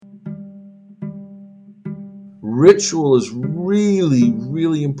Ritual is really,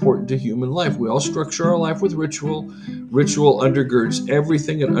 really important to human life. We all structure our life with ritual. Ritual undergirds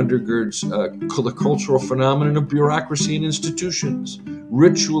everything. It undergirds the cultural phenomenon of bureaucracy and institutions.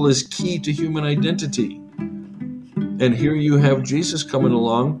 Ritual is key to human identity. And here you have Jesus coming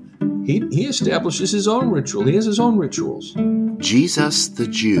along. He establishes his own ritual. He has his own rituals. Jesus the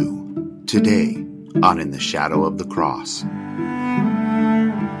Jew, today on In the Shadow of the Cross.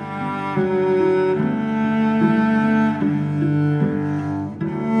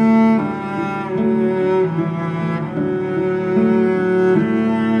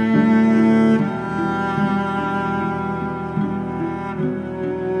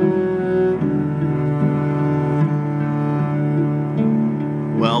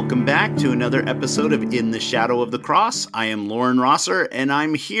 Welcome back to another episode of In the Shadow of the Cross. I am Loren Rosser, and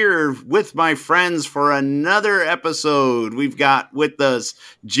I'm here with my friends for another episode. We've got with us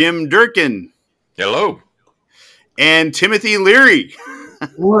Jim Durkin. Hello. And Timothy Leary.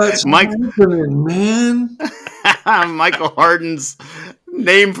 What's happening, man? Michael Harden's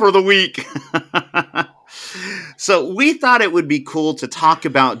name for the week. So we thought it would be cool to talk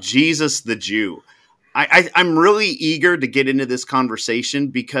about Jesus the Jew. I'm really eager to get into this conversation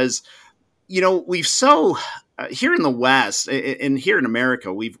because, you know, we've so here in the West and here in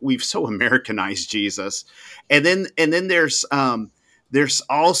America, we've so Americanized Jesus, and then there's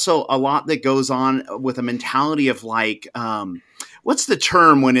also a lot that goes on with a mentality of like, what's the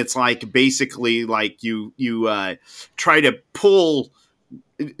term when it's like basically like you try to pull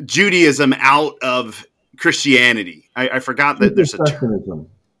Judaism out of Christianity. I forgot that there's a term.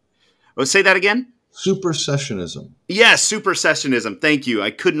 Oh, say that again. Supersessionism. Yes, supersessionism. Thank you.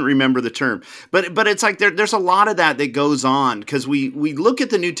 I couldn't remember the term. But it's like there's a lot of that goes on because we look at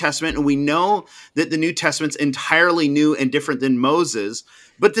the New Testament and we know that the New Testament's entirely new and different than Moses.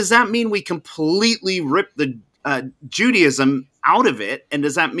 But does that mean we completely rip the Judaism out of it? And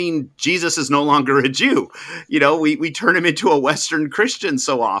does that mean Jesus is no longer a Jew? You know, we turn him into a Western Christian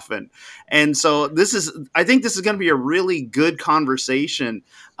so often. And so I think this is going to be a really good conversation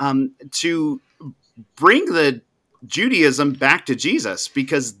to bring the Judaism back to Jesus,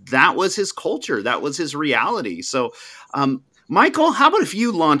 because that was his culture. That was his reality. So, Michael, how about if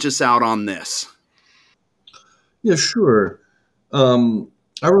you launch us out on this? Yeah, sure. I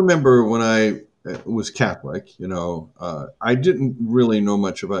remember when I was Catholic, you know, I didn't really know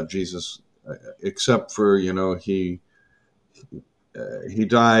much about Jesus except for, you know, he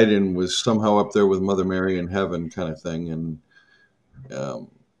died and was somehow up there with Mother Mary in heaven kind of thing. And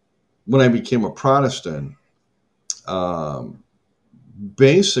when I became a Protestant,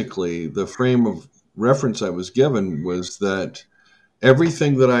 basically the frame of reference I was given was that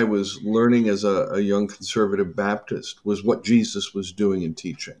everything that I was learning as a young conservative Baptist was what Jesus was doing and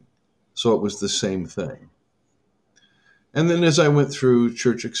teaching. So it was the same thing. And then as I went through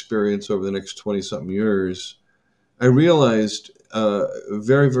church experience over the next 20-something years, I realized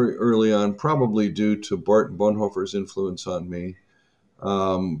very, very early on, probably due to Barton Bonhoeffer's influence on me,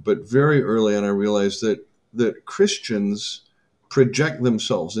 but very early on, I realized that Christians project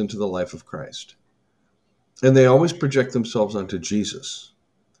themselves into the life of Christ. And they always project themselves onto Jesus.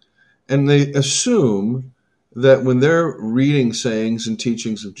 And they assume that when they're reading sayings and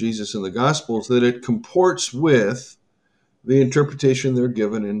teachings of Jesus in the Gospels, that it comports with the interpretation they're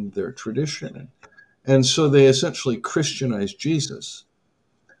given in their tradition. And so they essentially Christianized Jesus.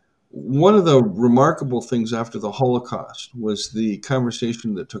 One of the remarkable things after the Holocaust was the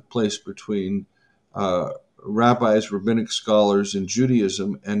conversation that took place between rabbis, rabbinic scholars in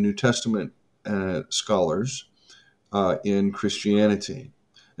Judaism, and New Testament scholars in Christianity.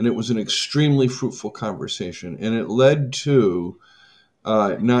 And it was an extremely fruitful conversation. And it led to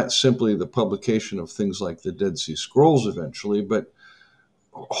not simply the publication of things like the Dead Sea Scrolls eventually, but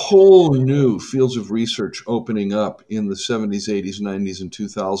whole new fields of research opening up in the 70s, 80s, 90s, and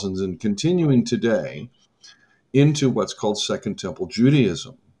 2000s, and continuing today into what's called Second Temple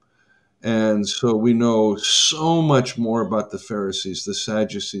Judaism. And so we know so much more about the Pharisees, the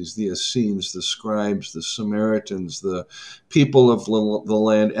Sadducees, the Essenes, the scribes, the Samaritans, the people of the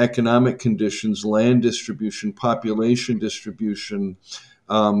land, economic conditions, land distribution, population distribution,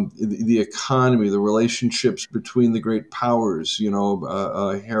 the economy, the relationships between the great powers, you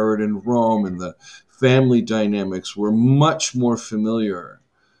know, Herod and Rome, and the family dynamics were much more familiar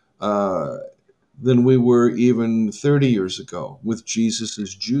than we were even 30 years ago with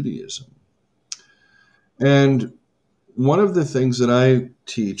Jesus' Judaism. And one of the things that I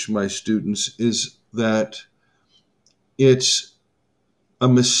teach my students is that it's a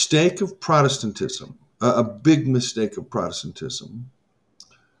mistake of Protestantism, a big mistake of Protestantism,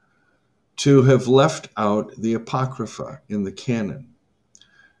 to have left out the Apocrypha in the canon.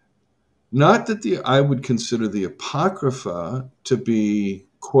 Not that I would consider the Apocrypha to be,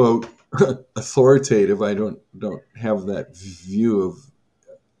 quote, authoritative. I don't have that view of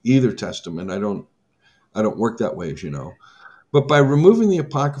either testament. I don't work that way, as you know. But by removing the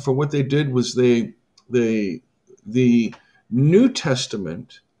Apocrypha, what they did was the New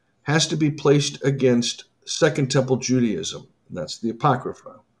Testament has to be placed against Second Temple Judaism. That's the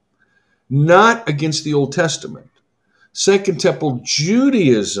Apocrypha, not against the Old Testament. Second Temple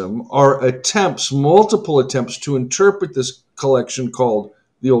Judaism are attempts, multiple attempts, to interpret this collection called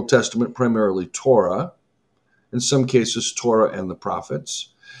the Old Testament, primarily Torah, in some cases Torah and the prophets,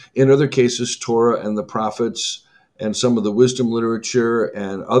 in other cases Torah and the prophets and some of the wisdom literature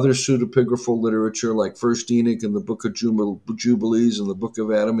and other pseudepigraphal literature like First Enoch and the Book of Jubilees and the Book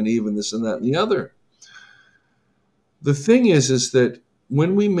of Adam and Eve and this and that and the other. The thing is that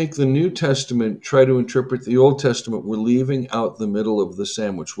when we make the New Testament try to interpret the Old Testament, we're leaving out the middle of the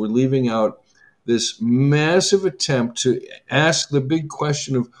sandwich. We're leaving out this massive attempt to ask the big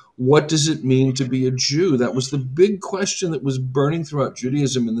question of what does it mean to be a Jew? That was the big question that was burning throughout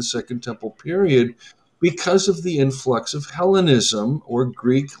Judaism in the Second Temple period because of the influx of Hellenism or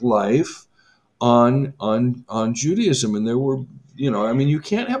Greek life on Judaism. And there were, you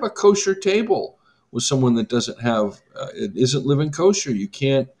can't have a kosher table with someone that doesn't have, it isn't living kosher. You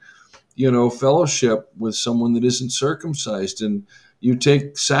can't, fellowship with someone that isn't circumcised. And you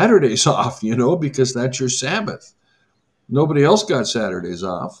take Saturdays off, because that's your Sabbath. Nobody else got Saturdays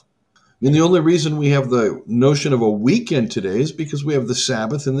off. And the only reason we have the notion of a weekend today is because we have the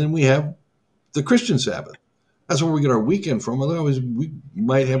Sabbath and then we have the Christian Sabbath. That's where we get our weekend from. Otherwise, we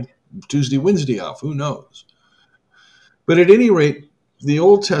might have Tuesday, Wednesday off. Who knows? But at any rate, the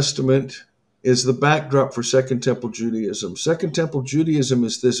Old Testament is the backdrop for Second Temple Judaism. Second Temple Judaism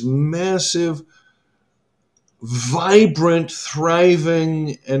is this massive, vibrant,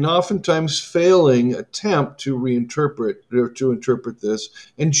 thriving, and oftentimes failing attempt to reinterpret or to interpret this.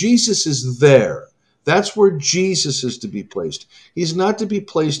 And Jesus is there. That's where Jesus is to be placed. He's not to be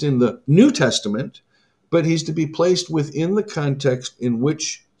placed in the New Testament, but he's to be placed within the context in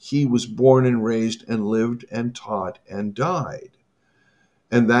which he was born and raised and lived and taught and died.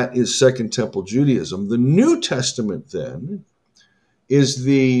 And that is Second Temple Judaism. The New Testament, then, is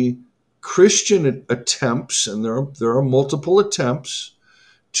the Christian attempts, and there are multiple attempts,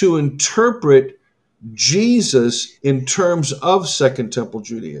 to interpret Jesus in terms of Second Temple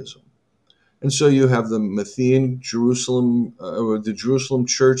Judaism. And so you have the Matthean Jerusalem, or the Jerusalem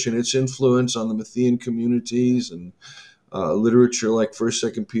church and its influence on the Matthean communities, and literature like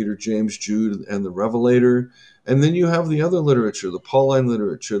 1st, 2nd Peter, James, Jude, and the Revelator. And then you have the other literature, the Pauline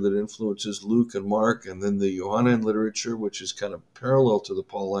literature that influences Luke and Mark, and then the Johannine literature, which is kind of parallel to the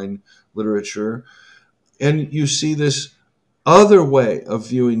Pauline literature. And you see this other way of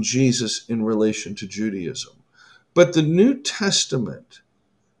viewing Jesus in relation to Judaism. But the New Testament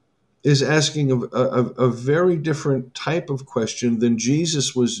is asking a very different type of question than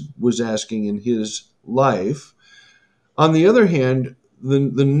Jesus was asking in his life. On the other hand, the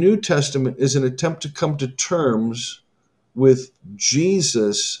New Testament is an attempt to come to terms with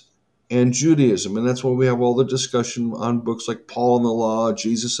Jesus and Judaism. And that's why we have all the discussion on books like Paul and the Law,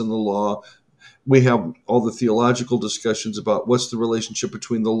 Jesus and the Law. We have all the theological discussions about what's the relationship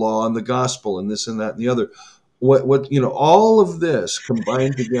between the law and the gospel and this and that and the other. All of this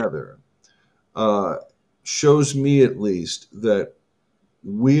combined together shows me at least that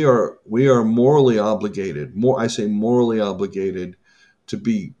we are morally obligated. Morally obligated to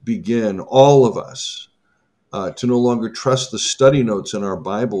begin, all of us, to no longer trust the study notes in our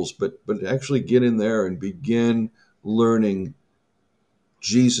Bibles, but actually get in there and begin learning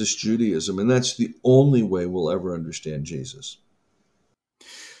Jesus Judaism, and that's the only way we'll ever understand Jesus.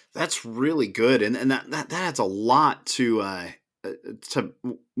 That's really good, and that adds a lot to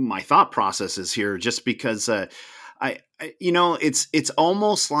my thought processes here. Just because it's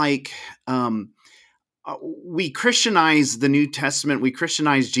almost like we Christianize the New Testament, we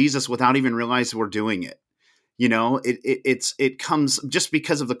Christianize Jesus without even realizing we're doing it. It comes just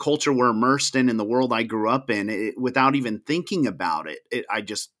because of the culture we're immersed in the world I grew up in, without even thinking about it. I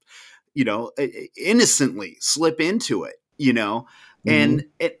just, innocently slip into it, Mm-hmm.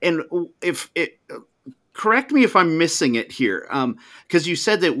 and if it, correct me if I'm missing it here. Because you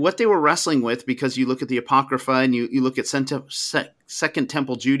said that what they were wrestling with, because you look at the Apocrypha and you look at Second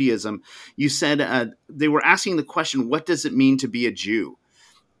Temple Judaism, you said they were asking the question, what does it mean to be a Jew?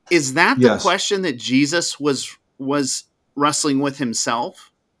 Is that the Yes. question that Jesus was wrestling with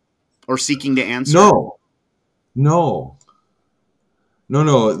himself or seeking to answer? No.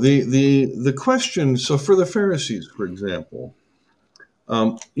 No. The question. So for the Pharisees, for example,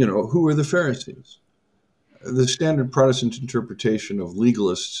 who are the Pharisees? The standard Protestant interpretation of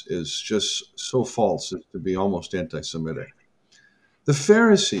legalists is just so false as to be almost anti-Semitic. The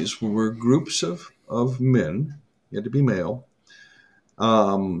Pharisees were groups of men, you had to be male,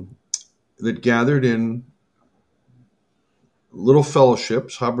 um, that gathered in little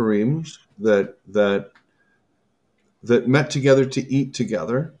fellowships, habarim, that met together to eat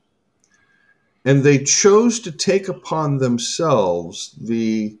together, and they chose to take upon themselves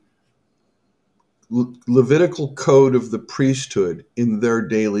the Levitical code of the priesthood in their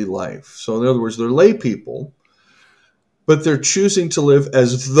daily life. So in other words, they're lay people, but they're choosing to live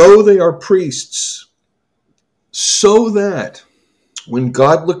as though they are priests, so that when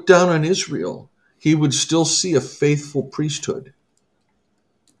God looked down on Israel, he would still see a faithful priesthood.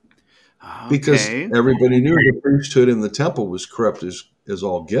 Because Okay. everybody knew the priesthood in the temple was corrupt as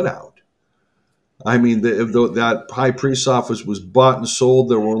all get out. I mean, that high priest's office was bought and sold.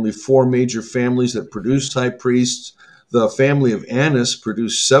 There were only 4 major families that produced high priests. The family of Annas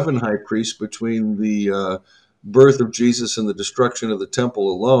produced 7 high priests between the birth of Jesus and the destruction of the temple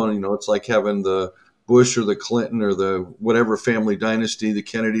alone. It's like having the Bush or the Clinton or the whatever family dynasty, the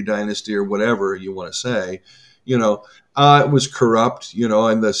Kennedy dynasty or whatever you want to say. It was corrupt,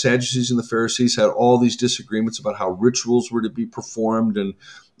 and the Sadducees and the Pharisees had all these disagreements about how rituals were to be performed. And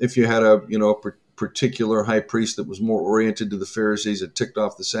if you had a particular high priest that was more oriented to the Pharisees, it ticked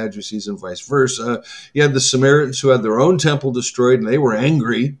off the Sadducees and vice versa. You had the Samaritans who had their own temple destroyed, and they were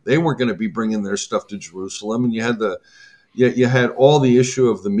angry. They weren't going to be bringing their stuff to Jerusalem. And you had all the issue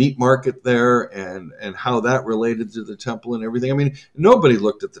of the meat market there and how that related to the temple and everything. I mean, nobody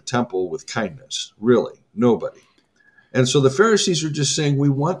looked at the temple with kindness, really, nobody. And so the Pharisees are just saying, we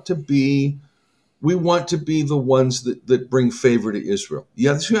want to be the ones that bring favor to Israel.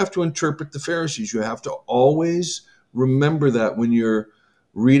 Yes, you have to interpret the Pharisees. You have to always remember that when you're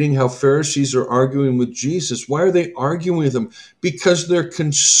reading how Pharisees are arguing with Jesus. Why are they arguing with him? Because they're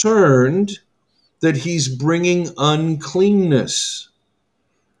concerned that he's bringing uncleanness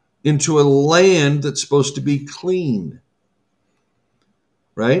into a land that's supposed to be clean.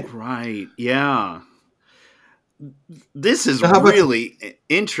 Right? Right. Yeah. This is Now, how about really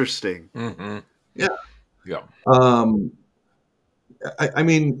interesting. Mm-hmm. Yeah. Yeah. I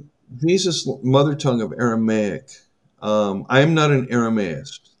mean, Jesus' mother tongue of Aramaic. I am not an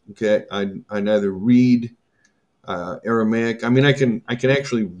Aramaist. Okay, I neither read Aramaic. I mean, I can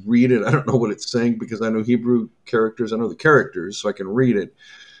actually read it. I don't know what it's saying because I know Hebrew characters. I know the characters, so I can read it.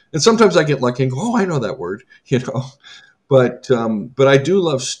 And sometimes I get lucky and go, "Oh, I know that word," But I do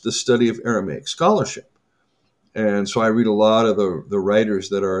love the study of Aramaic scholarship, and so I read a lot of the writers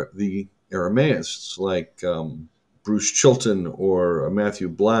that are the Aramaists, like Bruce Chilton or Matthew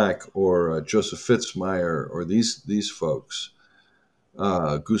Black or Joseph Fitzmyer or these folks.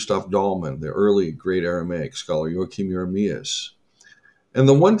 Gustav Dahlmann, the early great Aramaic scholar, Joachim Jeremias. And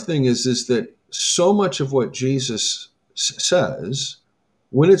the one thing is that so much of what Jesus says,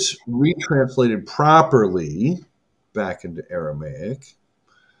 when it's retranslated properly back into Aramaic,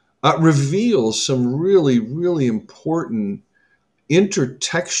 reveals some really, really important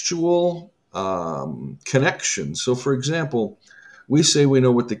intertextual connections. So, for example, we say we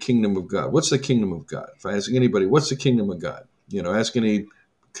know what the kingdom of God. What's the kingdom of God? If I ask anybody, what's the kingdom of God? Ask any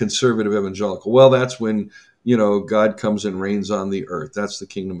conservative evangelical. Well, that's when God comes and reigns on the earth. That's the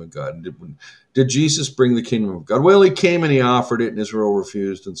kingdom of God. Did Jesus bring the kingdom of God? Well, he came and he offered it, and Israel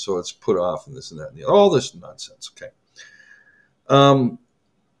refused, and so it's put off, and this and that and the other. All this nonsense. Okay.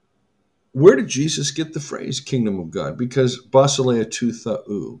 Where did Jesus get the phrase kingdom of God? Because Basileia tu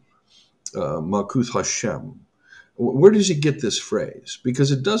tha'u, Malkuth Hashem. Where does he get this phrase?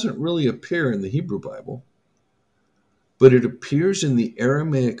 Because it doesn't really appear in the Hebrew Bible, but it appears in the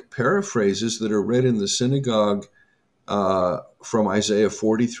Aramaic paraphrases that are read in the synagogue from Isaiah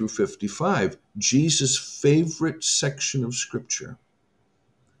 40 through 55, Jesus' favorite section of Scripture.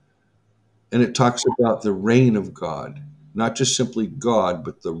 And it talks about the reign of God, not just simply God,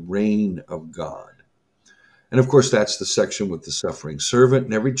 but the reign of God. And of course, that's the section with the suffering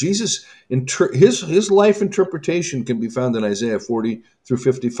servant and Jesus. His life interpretation can be found in Isaiah 40 through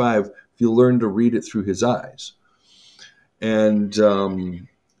 55 if you learn to read it through his eyes. And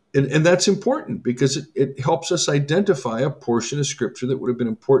that's important because it helps us identify a portion of Scripture that would have been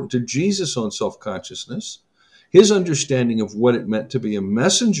important to Jesus' own self-consciousness, his understanding of what it meant to be a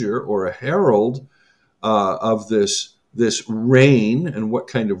messenger or a herald of this reign and what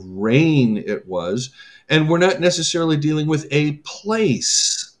kind of reign it was. And we're not necessarily dealing with a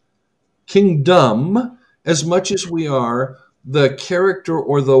place, kingdom, as much as we are the character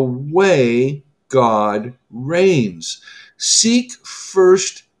or the way God reigns. Seek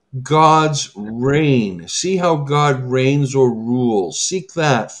first God's reign. See how God reigns or rules. Seek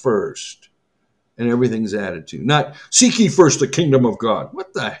that first, and everything's added to. Not seek ye first the kingdom of God.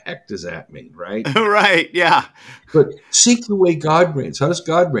 What the heck does that mean, right? Right. Yeah. But seek the way God reigns. How does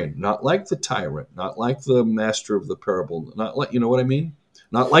God reign? Not like the tyrant, not like the master of the parable, not like, you know what I mean?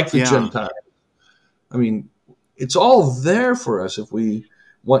 Not like the Yeah. Gentile. I mean, it's all there for us if we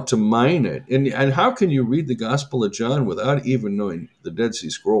want to mine it. And how can you read the Gospel of John without even knowing the Dead Sea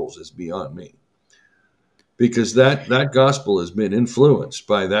Scrolls is beyond me. Because that gospel has been influenced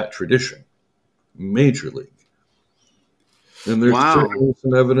by that tradition, majorly. And there's Wow. certainly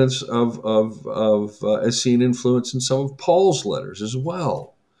some evidence of Essene influence in some of Paul's letters as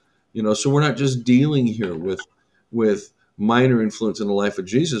well. So we're not just dealing here with minor influence in the life of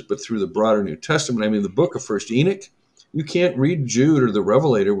Jesus, but through the broader New Testament. I mean, the book of First Enoch, you can't read Jude or the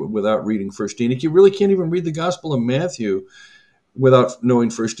Revelator without reading First Enoch. You really can't even read the Gospel of Matthew without knowing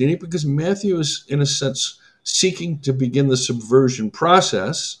First Enoch, because Matthew is, in a sense, seeking to begin the subversion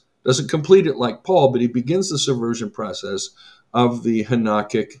process. Doesn't complete it like Paul, but he begins the subversion process of the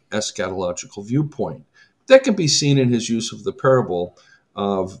Hanukkah eschatological viewpoint. That can be seen in his use of the parable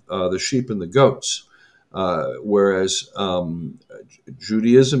of the sheep and the goats, whereas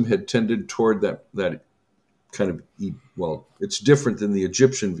Judaism had tended toward that kind of, well, it's different than the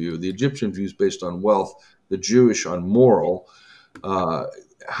Egyptian view. The Egyptian view is based on wealth, the Jewish on moral.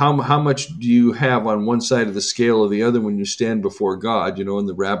 How much do you have on one side of the scale or the other when you stand before God? And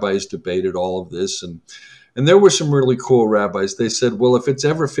the rabbis debated all of this. And there were some really cool rabbis. They said, well, if it's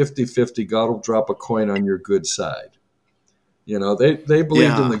ever 50-50, God will drop a coin on your good side. They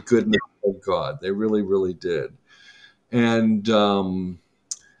believed in the Yeah. goodness of God. They really, really did. And,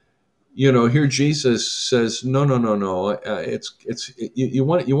 here Jesus says, no, no, no, no. You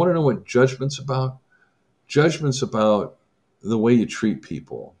want to know what judgment's about? Judgment's about the way you treat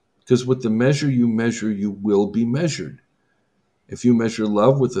people. Because with the measure, you will be measured. If you measure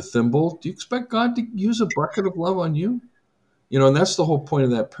love with a thimble, do you expect God to use a bucket of love on you? And that's the whole point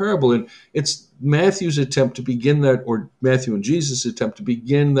of that parable. And it's Matthew's attempt to begin that, or Matthew and Jesus' attempt to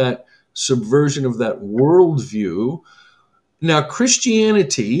begin that subversion of that worldview. Now,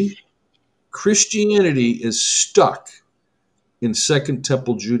 Christianity is stuck in Second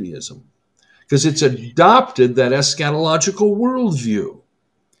Temple Judaism because it's adopted that eschatological worldview.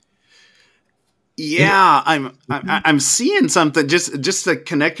 And Yeah, I'm seeing something. Just to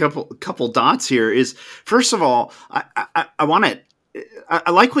connect a couple dots here is, first of all, I want to.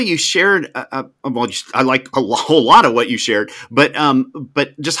 I like what you shared. Well, I like whole lot of what you shared, but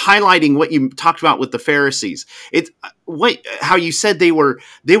just highlighting what you talked about with the Pharisees. It's how you said they were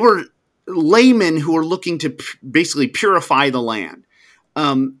laymen who were looking to basically purify the land.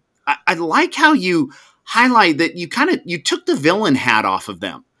 I like how you highlight that you took the villain hat off of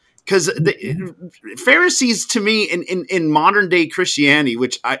them. Because the Pharisees, to me, in modern day Christianity,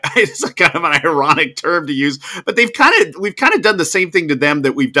 which it's kind of an ironic term to use, but we've kind of done the same thing to them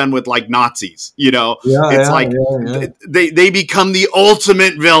that we've done with like Nazis. It's like yeah. they become the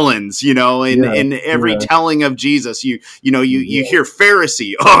ultimate villains. Yeah, In every yeah, telling of Jesus, you hear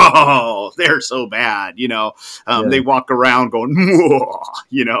Pharisee, oh, they're so bad. yeah, They walk around going,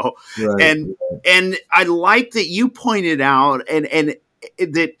 right. and I like that you pointed out and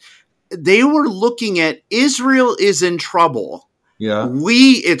that they were looking at Israel is in trouble. Yeah,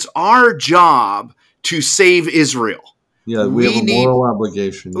 It's our job to save Israel. yeah. We have We a need moral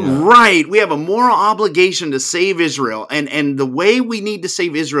obligation. Yeah, Right. We have a moral obligation to save Israel. And the way we need to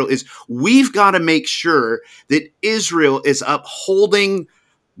save Israel is we've got to make sure that Israel is upholding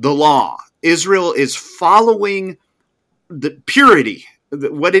the law. Israel is following the purity,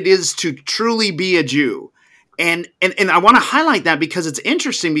 what it is to truly be a Jew. And I want to highlight that because it's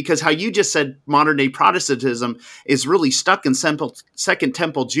interesting, because how you just said modern day Protestantism is really stuck in Second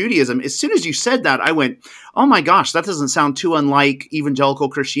Temple Judaism. As soon as you said that, I went, oh my gosh, that doesn't sound too unlike evangelical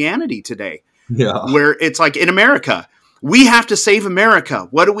Christianity today, yeah, where it's like in America, we have to save America.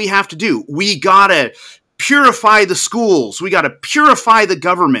 What do we have to do? We got to purify the schools. We got to purify the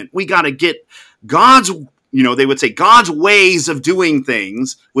government. We got to get God's, they would say God's ways of doing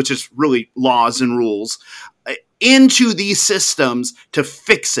things, which is really laws and rules, into these systems to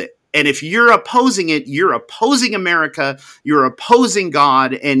fix it. And if you're opposing it, you're opposing America, you're opposing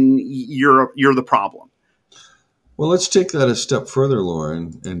God, and you're the problem. Well, let's take that a step further,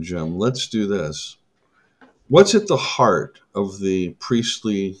 Loren and Jim. Let's do this. What's at the heart of the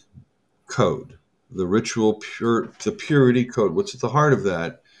priestly code, the the purity code? What's at the heart of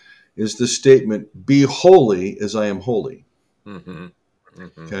that is the statement, "Be holy as I am holy." Mm-hmm.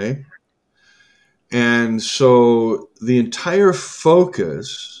 Mm-hmm. Okay. And so the entire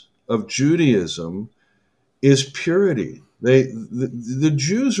focus of Judaism is purity. The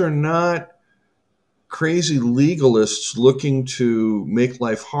Jews are not crazy legalists looking to make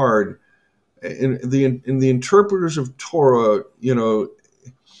life hard. In the interpreters of Torah,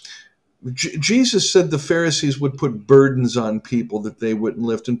 Jesus said the Pharisees would put burdens on people that they wouldn't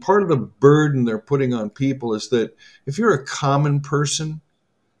lift. And part of the burden they're putting on people is that if you're a common person,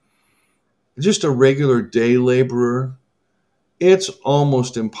 just a regular day laborer, it's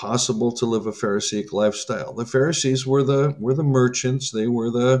almost impossible to live a Pharisaic lifestyle. The Pharisees were the merchants. They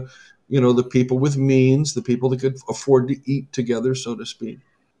were the people with means, the people that could afford to eat together, so to speak.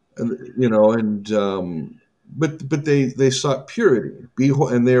 But they sought purity.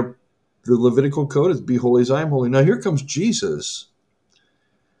 And the Levitical code is be holy as I am holy. Now here comes Jesus,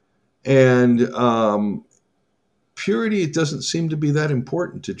 and purity, it doesn't seem to be that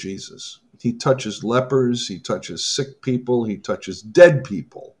important to Jesus. He touches lepers, he touches sick people, he touches dead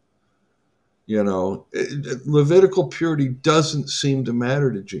people. Levitical purity doesn't seem to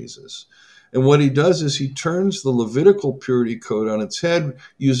matter to Jesus. And what he does is he turns the Levitical purity code on its head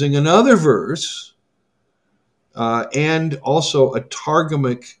using another verse, and also a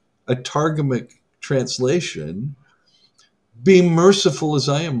targumic translation. Be merciful as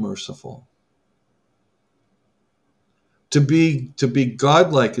I am merciful. To be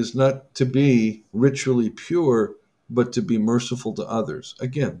godlike is not to be ritually pure, but to be merciful to others.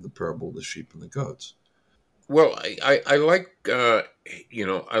 Again, the parable of the sheep and the goats. Well, I like I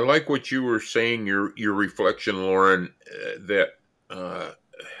like what you were saying, your reflection, Loren, that uh,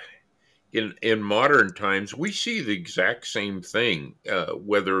 in modern times we see the exact same thing.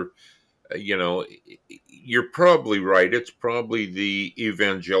 Whether you're probably right. It's probably the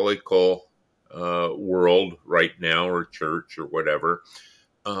evangelical world right now, or church, or whatever.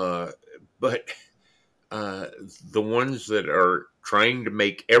 Uh, but uh, the ones that are trying to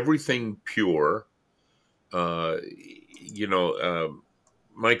make everything pure, uh, you know,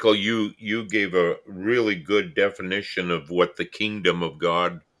 Michael, you gave a really good definition of what the kingdom of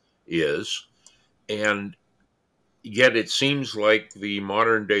God is, and yet it seems like the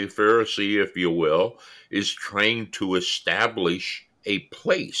modern day Pharisee, if you will, is trying to establish a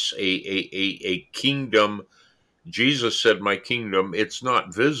place, a kingdom. Jesus said, "My kingdom, it's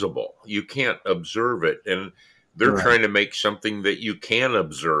not visible. You can't observe it." And they're Right, trying to make something that you can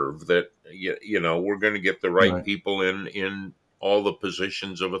observe, that we're going to get the right right. people in all the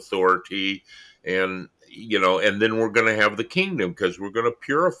positions of authority, and and then we're going to have the kingdom because we're going to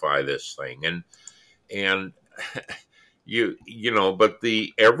purify this thing. And but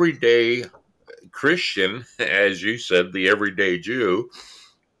the everyday Christian, as you said, the everyday Jew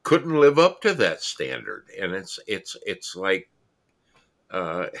couldn't live up to that standard. And it's like,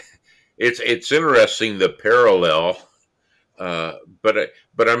 uh, it's interesting, the parallel. Uh, but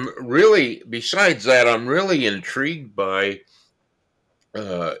I'm really, besides that, I'm really intrigued by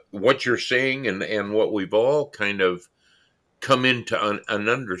what you're saying, and what we've all kind of come into an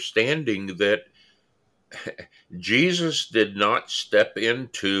understanding, that Jesus did not step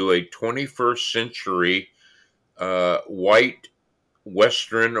into a 21st century white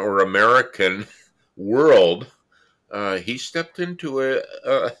Western or American world. He stepped into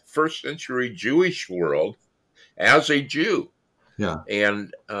a first century Jewish world as a Jew. Yeah,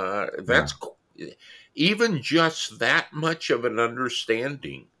 And yeah. even just that much of an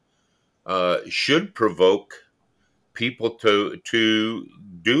understanding should provoke people to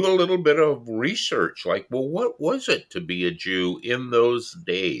do a little bit of research, like, well, what was it to be a Jew in those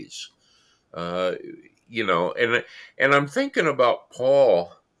days? Uh, and I'm thinking about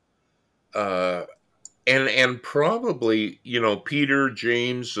Paul, uh, and probably Peter,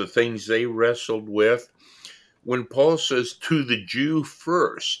 James, the things they wrestled with, when Paul says to the Jew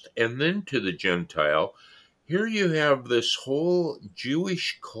first and then to the Gentile. Here you have this whole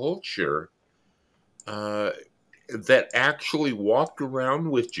Jewish culture uh, that actually walked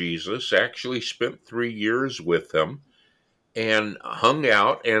around with Jesus, actually spent 3 years with him, and hung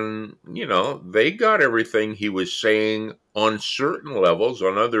out, and they got everything he was saying on certain levels.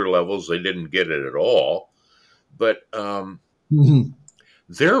 On other levels, they didn't get it at all. But Mhm.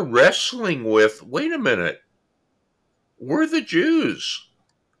 they're wrestling with, wait a minute, we're the Jews.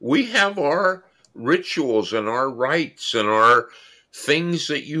 We have our rituals and our rites and our things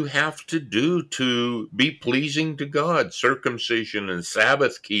that you have to do to be pleasing to God, circumcision and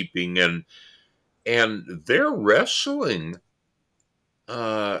Sabbath keeping, and they're wrestling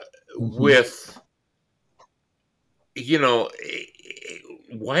uh, Mhm. with, you know,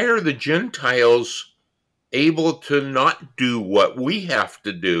 why are the Gentiles able to not do what we have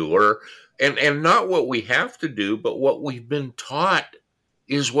to do, or and not what we have to do, but what we've been taught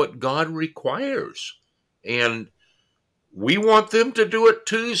is what God requires. And we want them to do it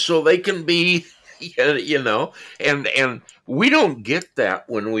too, so they can be, and we don't get that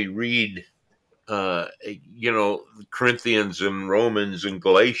when we read, Corinthians and Romans and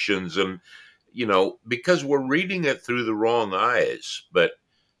Galatians, and because we're reading it through the wrong eyes. But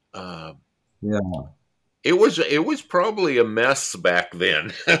uh, Yeah. it was probably a mess back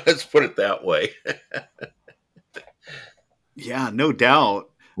then. Let's put it that way. Yeah, no doubt.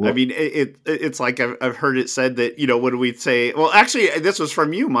 I Well, mean, it's like I've heard it said that, when we'd say, well, actually, this was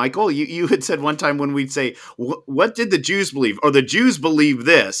from you, Michael. You had said one time when we'd say, what did the Jews believe? Or the Jews believe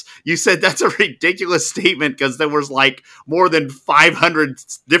this. You said that's a ridiculous statement because there was like more than 500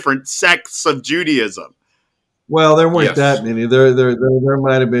 different sects of Judaism. well, there weren't Yes. that many. There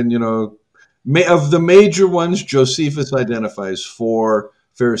might have been, of the major ones. Josephus identifies four: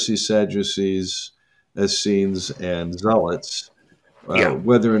 Pharisees, Sadducees, Essenes, and Zealots. Yeah.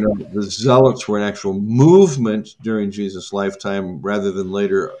 Whether or not the Zealots were an actual movement during Jesus' lifetime rather than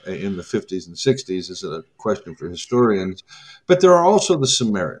later in the 50s and 60s is a question for historians. But there are also the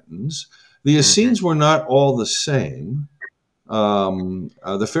Samaritans. The Hmm. Essenes were not all the same.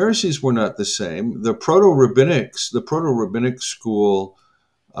 The Pharisees were not the same. The proto-rabbinic school,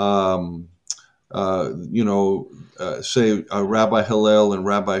 um, say Rabbi Hillel and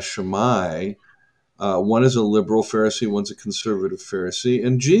Rabbi Shammai. One is a liberal Pharisee, one's a conservative Pharisee,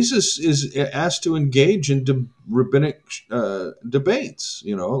 and Jesus is asked to engage in rabbinic debates,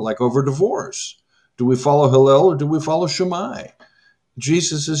 like over divorce. Do we follow Hillel or do we follow Shammai?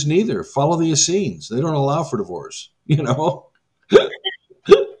 Jesus is neither. Follow the Essenes. They don't allow for divorce.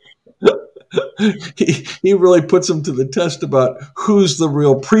 He really puts them to the test about who's the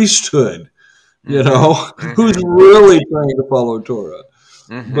real priesthood, Hmm. who's Hmm. really trying to follow Torah.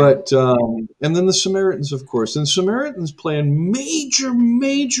 Hmm. But and then the Samaritans, of course, and Samaritans play a major,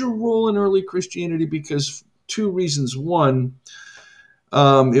 major role in early Christianity because two reasons. One,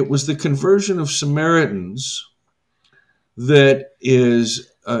 it was the conversion of Samaritans that is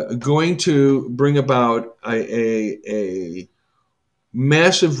going to bring about a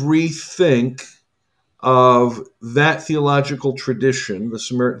massive rethink of that theological tradition, the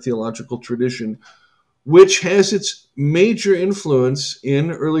Samaritan theological tradition, which has its major influence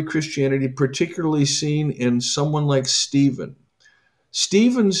in early Christianity, particularly seen in someone like Stephen.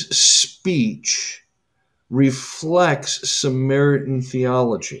 Stephen's speech reflects Samaritan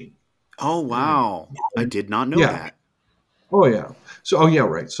theology. Oh, Hmm. wow. I did not know Yeah. that. Oh, yeah. So, oh, yeah,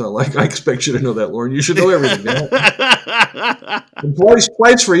 right. So, like, I expect you to know that, Loren. You should know everything. And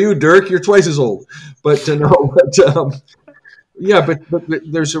twice for you, Dirk. You're twice as old. But no, yeah, but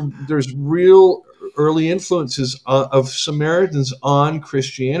there's real early influences of Samaritans on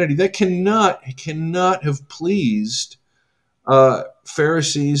Christianity that cannot have pleased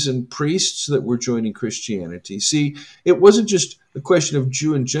Pharisees and priests that were joining Christianity. See, it wasn't just a question of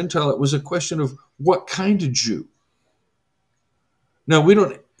Jew and Gentile; it was a question of what kind of Jew. Now we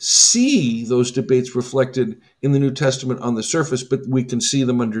don't see those debates reflected in the New Testament on the surface, but we can see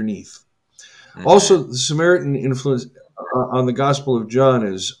them underneath. Hmm. Also, the Samaritan influence on the Gospel of John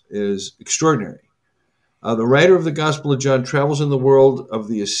is extraordinary. The writer of the Gospel of John travels in the world of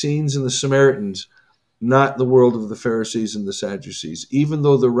the Essenes and the Samaritans, not the world of the Pharisees and the Sadducees, even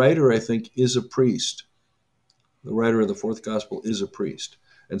though the writer, I think, is a priest. The writer of the fourth Gospel is a priest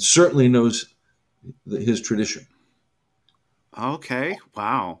and certainly knows his tradition. Okay.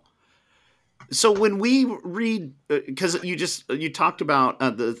 Wow. So when we read, because you talked about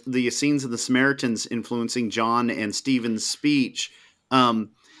the Essenes and the Samaritans influencing John and Stephen's speech,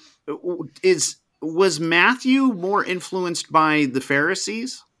 um, is was Matthew more influenced by the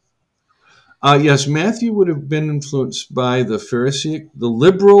Pharisees? Yes, Matthew would have been influenced by the Pharisaic, the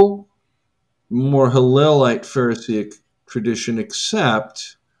liberal, more Hillelite Pharisaic tradition,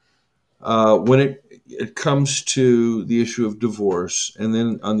 except when it comes to the issue of divorce. And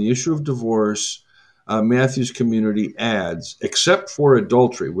then on the issue of divorce, Matthew's community adds, except for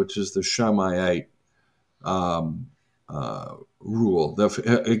adultery, which is the Shammaiite um, rule.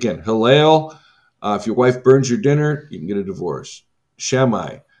 Again, Hillel, if your wife burns your dinner, you can get a divorce.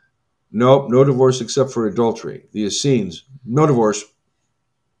 Shammai, nope, no divorce except for adultery. The Essenes, no divorce.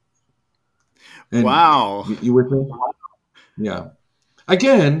 And Wow. you with me? Yeah.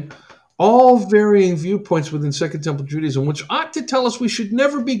 Again, all varying viewpoints within Second Temple Judaism, which ought to tell us we should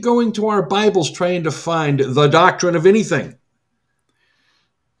never be going to our Bibles trying to find the doctrine of anything.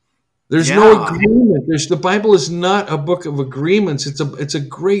 There's no Yeah. agreement. The Bible is not a book of agreements. It's a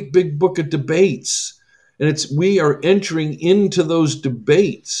great big book of debates. And we are entering into those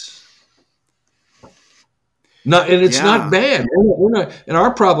debates. It's not bad. We're not, and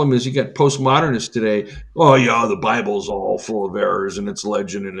our problem is you get postmodernists today. Oh yeah, the Bible's all full of errors and it's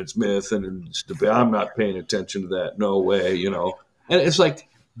legend and it's myth and it's debate. I'm not paying attention to that. No way, And it's like,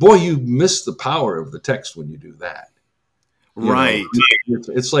 boy, you miss the power of the text when you do that. Right.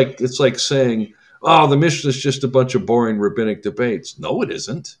 It's like saying, oh, the Mishnah is just a bunch of boring rabbinic debates. No, it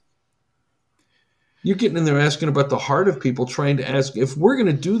isn't. You're getting in there asking about the heart of people, trying to ask, if we're going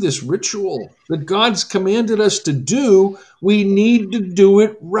to do this ritual that God's commanded us to do, we need to do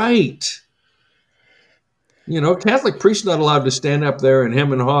it right. Catholic priest's not allowed to stand up there and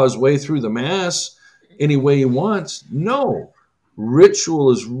hem and haw his way through the Mass any way he wants. No. Ritual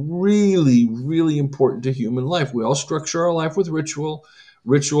is really, really important to human life. We all structure our life with ritual.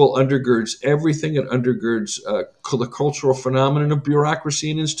 Ritual undergirds everything. It undergirds the cultural phenomenon of bureaucracy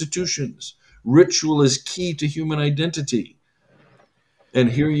and institutions. Ritual is key to human identity. And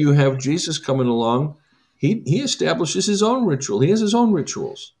here you have Jesus coming along. He establishes his own ritual. He has his own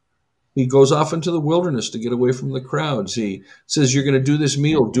rituals. He goes off into the wilderness to get away from the crowds. He says, you're going to do this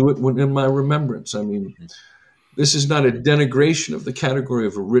meal. Do it in my remembrance. I mean, this is not a denigration of the category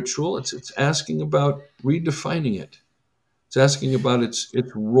of a ritual. It's asking about redefining it. It's asking about its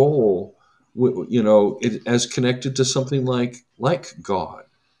role, as connected to something like God.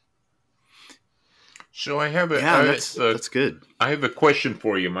 So I have that's good. I have a question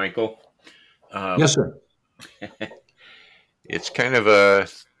for you, Michael. Yes, sir. It's kind of a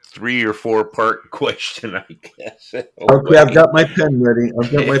 3 or 4 part question, I guess. Okay, I've got my pen ready.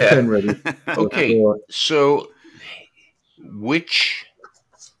 Okay, so which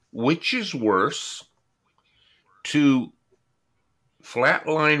is worse, to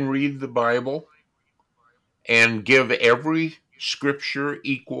flatline read the Bible and give every scripture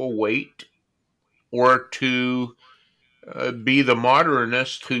equal weight, or to be the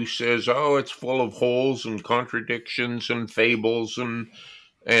modernist who says, oh, it's full of holes and contradictions and fables and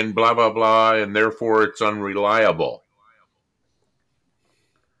blah, blah, blah, and therefore it's unreliable?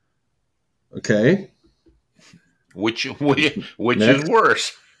 Okay. Which is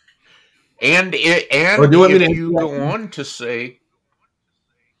worse? And if you go on to say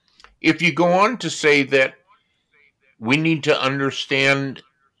that we need to understand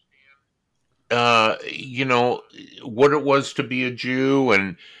what it was to be a Jew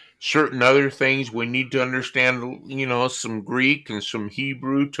and certain other things, we need to understand, some Greek and some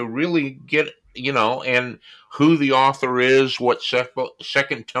Hebrew to really get, and who the author is, what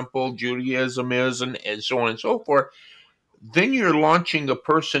Second Temple Judaism is, and so on and so forth. Then you're launching a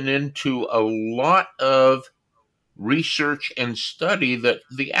person into a lot of research and study that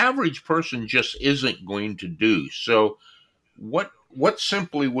the average person just isn't going to do. So what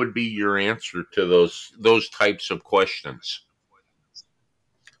simply would be your answer to those types of questions?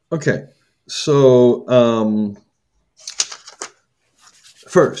 Okay, so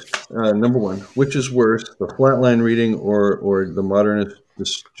first, number one, which is worse, the flatline reading or the modernist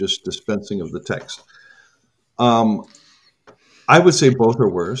just dispensing of the text? I would say both are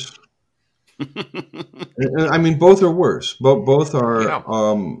worse. I mean, both are worse. Both are. Yeah.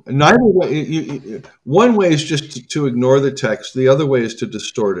 Neither way. One way is just to ignore the text. The other way is to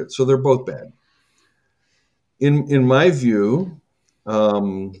distort it. So they're both bad. In my view,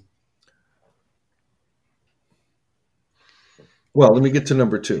 well, let me get to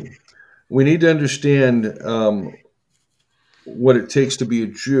number two. We need to understand what it takes to be a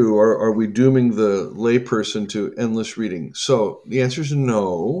Jew. Are we dooming the layperson to endless reading? So the answer is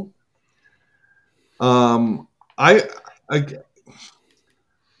no. In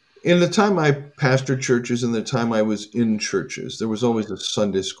the time I pastored churches and the time I was in churches, there was always a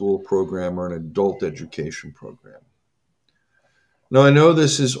Sunday school program or an adult education program. Now, I know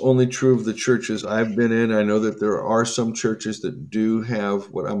this is only true of the churches I've been in. I know that there are some churches that do have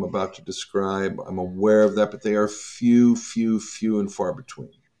what I'm about to describe. I'm aware of that, but they are few and far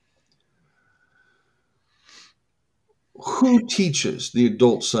between. Who teaches the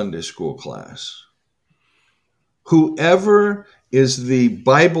adult Sunday school class? Whoever is the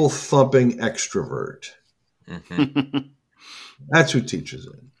Bible-thumping extrovert. Mm-hmm. That's who teaches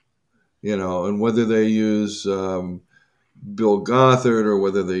it. And whether they use Bill Gothard or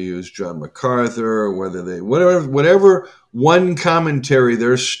whether they use John MacArthur or whatever one commentary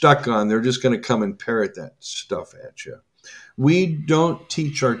they're stuck on, they're just going to come and parrot that stuff at you. We don't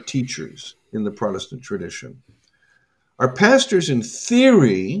teach our teachers in the Protestant tradition. Our pastors in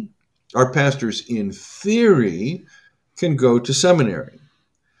theory can go to seminary.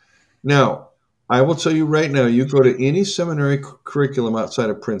 Now, I will tell you right now, you go to any seminary curriculum outside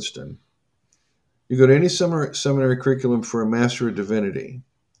of Princeton, You go to any seminary curriculum for a Master of Divinity,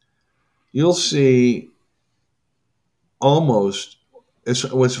 you'll see almost,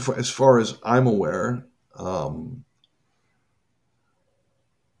 as far as I'm aware, no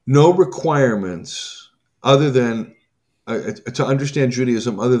requirements other than to understand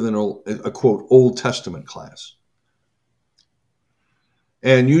Judaism other than a quote Old Testament class.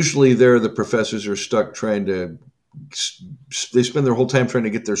 And usually there the professors are stuck they spend their whole time trying to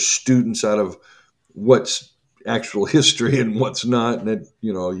get their students out of what's actual history and what's not. And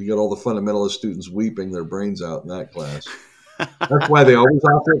you get all the fundamentalist students weeping their brains out in that class. That's why they always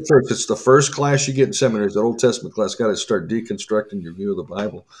offer it first. It's the first class you get in seminaries. That Old Testament class got to start deconstructing your view of the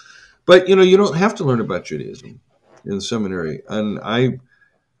Bible. But you don't have to learn about Judaism in the seminary. And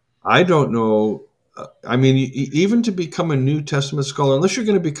I don't know. I mean, even to become a New Testament scholar, unless you're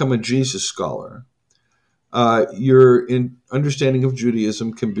going to become a Jesus scholar, your understanding of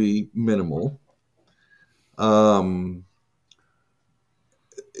Judaism can be minimal. I mean,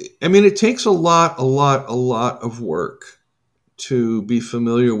 it takes a lot of work to be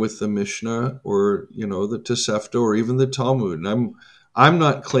familiar with the Mishnah or the Tosefta or even the Talmud. And I'm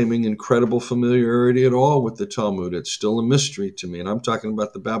not claiming incredible familiarity at all with the Talmud. It's still a mystery to me. And I'm talking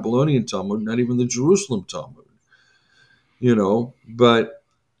about the Babylonian Talmud, not even the Jerusalem Talmud. But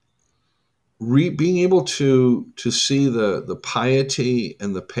being able to see the piety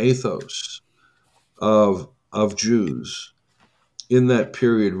and the pathos of Jews in that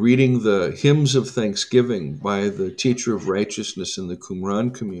period, reading the hymns of thanksgiving by the teacher of righteousness in the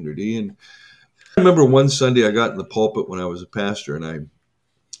Qumran community. And I remember one Sunday I got in the pulpit when I was a pastor, and I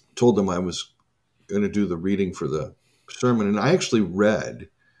told them I was going to do the reading for the sermon, and I actually read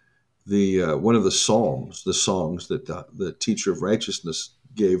the one of the psalms, the songs that the teacher of righteousness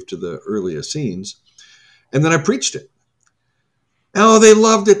gave to the early Essenes, and then I preached it. Oh, they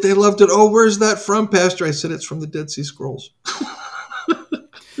loved it. They loved it. Oh, where's that from, Pastor? I said, it's from the Dead Sea Scrolls.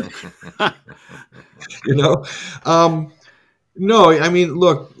 No, I mean,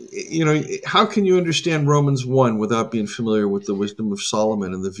 look, how can you understand Romans 1 without being familiar with the wisdom of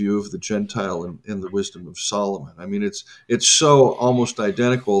Solomon and the view of the Gentile and the wisdom of Solomon? I mean, it's so almost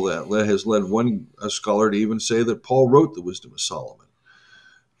identical that has led a scholar to even say that Paul wrote the wisdom of Solomon.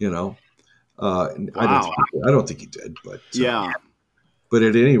 Wow. I don't think he did, but yeah. But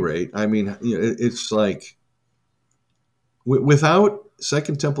at any rate, I mean, it's like without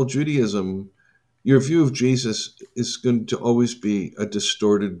Second Temple Judaism, your view of Jesus is going to always be a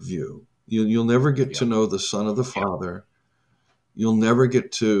distorted view. You'll never get to know the Son of the Father. You'll never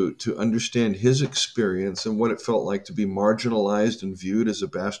get to understand his experience and what it felt like to be marginalized and viewed as a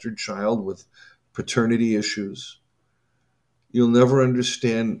bastard child with paternity issues. You'll never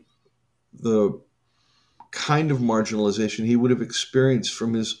understand the kind of marginalization he would have experienced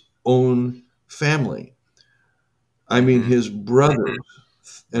from his own family. I mean, his brothers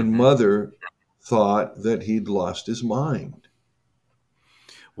and mother thought that he'd lost his mind.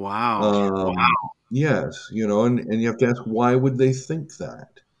 Wow. Yes, and you have to ask, why would they think that?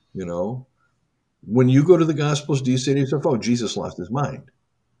 When you go to the Gospels, do you say to yourself, oh, Jesus lost his mind?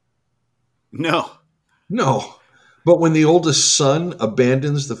 No. No. But when the oldest son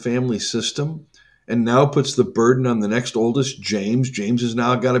abandons the family system and now puts the burden on the next oldest, James has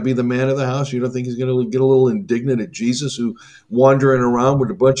now got to be the man of the house. You don't think he's going to get a little indignant at Jesus, who wandering around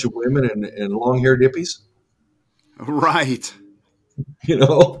with a bunch of women and long-haired hippies? Right.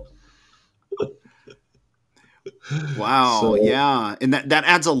 Wow. So, Yeah. And that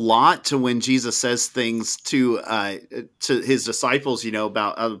adds a lot to when Jesus says things to his disciples,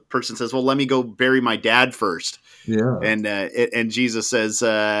 about a person says, well, let me go bury my dad first. yeah. And Jesus says,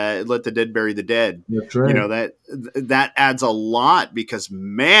 let the dead bury the dead. That's right. That adds a lot because,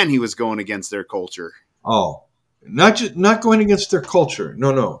 man, he was going against their culture. Oh, not going against their culture.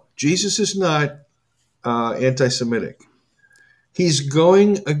 No. Jesus is not anti-Semitic. He's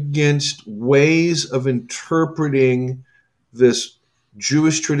going against ways of interpreting this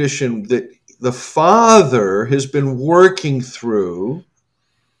Jewish tradition that the Father has been working through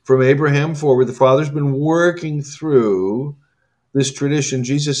from Abraham forward. The Father's been working through this tradition.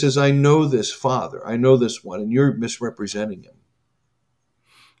 Jesus says, I know this Father. I know this one, and you're misrepresenting him.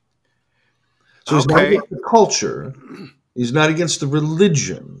 So he's not against the culture. He's not against the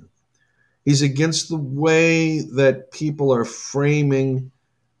religion. He's against the way that people are framing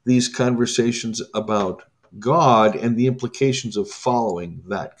these conversations about God and the implications of following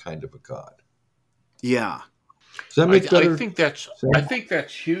that kind of a God. Yeah. Does that make better? I think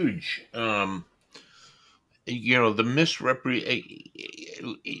that's huge. The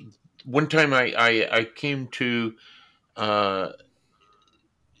one time I came to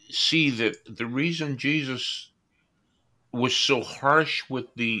see that the reason Jesus was so harsh with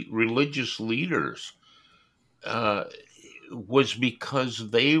the religious leaders uh, was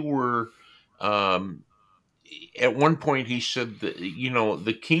because they were. Um, at one point, he said that,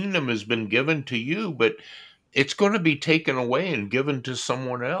 the kingdom has been given to you, but it's going to be taken away and given to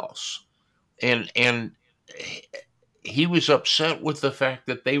someone else. And he was upset with the fact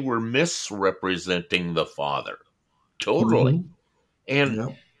that they were misrepresenting the Father totally. Mm-hmm. And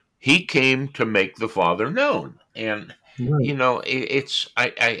Yeah. he came to make the Father known. And Right. it's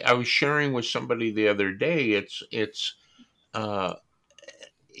I was sharing with somebody the other day. It's uh,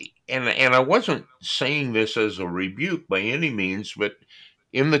 and I wasn't saying this as a rebuke by any means, but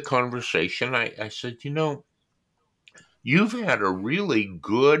in the conversation, I said, you've had a really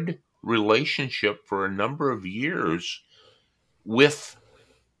good relationship for a number of years with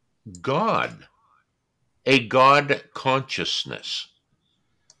God, a God consciousness,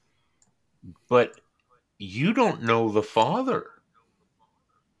 but you don't know the Father.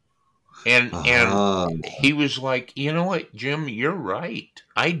 And Aha. he was like, you know what, Jim, you're right.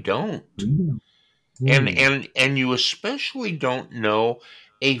 I don't. Mm. And Mm. and and you especially don't know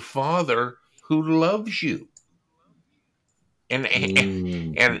a father who loves you. And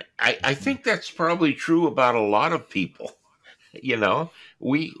Mm. and I think that's probably true about a lot of people. You know,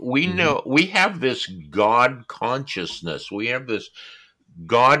 we Mhm. know we have this God consciousness. We have this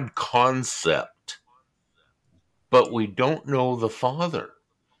God concept, but we don't know the Father,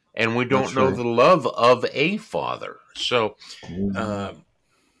 and we don't That's know right. the love of a Father. So, Mm. uh,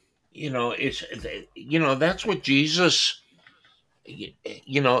 it's that's what Jesus.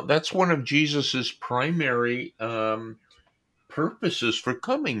 That's one of Jesus's primary purposes for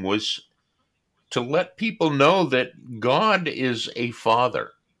coming was to let people know that God is a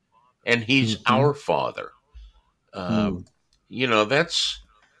Father, and He's Mhm. our Father. Um, Mm.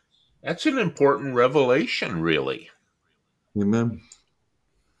 that's an important revelation, really. Amen.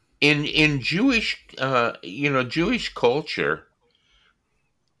 In Jewish culture,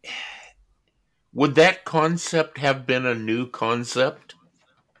 would that concept have been a new concept?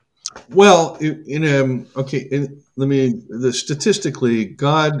 Well, okay, let me statistically,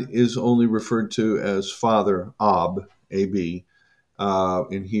 God is only referred to as Father, Ab, in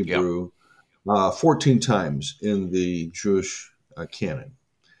Yeah, Hebrew, 14 times in the Jewish canon.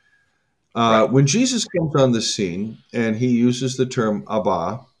 right. When Jesus comes on the scene and he uses the term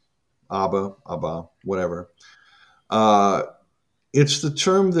Abba, whatever, uh, it's the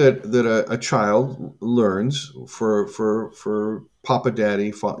term that a child learns for Papa,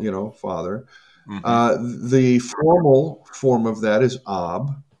 Daddy, Father. Hmm. The formal form of that is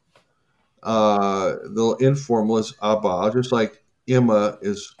Ab. The informal is Abba, just like Imma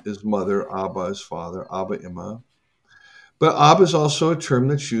is mother, Abba is father, Abba Imma. But Ab is also a term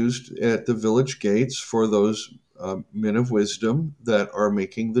that's used at the village gates for those men of wisdom that are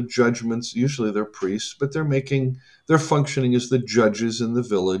making the judgments. Usually they're priests, but they're functioning as the judges in the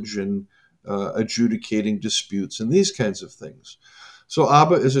village and adjudicating disputes and these kinds of things. So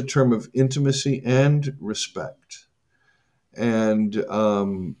Abba is a term of intimacy and respect. And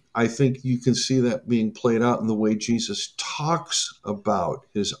I think you can see that being played out in the way Jesus talks about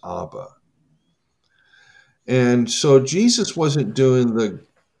his Abba. And so Jesus wasn't doing the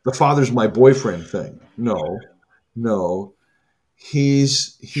father's my boyfriend thing. No, no.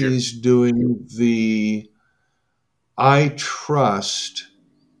 Sure. He's doing the I trust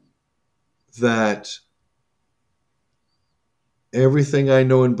that everything I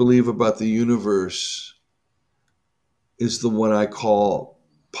know and believe about the universe is the one I call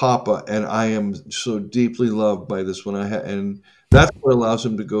Papa, and I am so deeply loved by this one. And that's what allows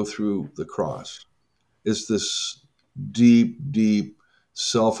him to go through the cross. Is this deep, deep,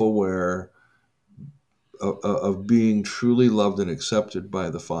 self-aware of being truly loved and accepted by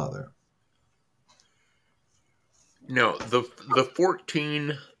the Father. Now, the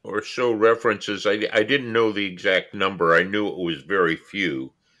 14 or so references, I didn't know the exact number. I knew it was very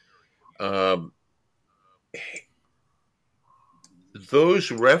few. Um,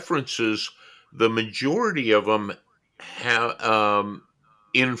 those references, the majority of them have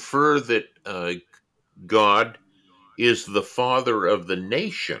infer that God is the father of the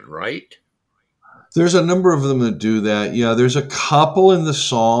nation, right? There's a number of them that do that. Yeah, there's a couple in the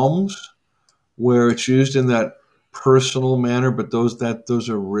Psalms where it's used in that personal manner, but those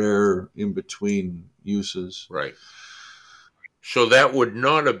are rare in between uses. Right. So that would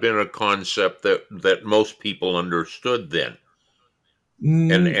not have been a concept that most people understood then, and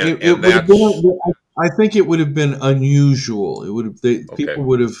Mm, and it and would have that's been. I think it would have been unusual. It would have. okay. People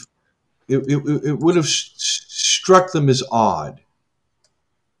would have. It would have struck them as odd.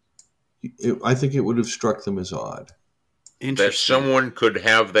 I think it would have struck them as odd. That Interesting. someone could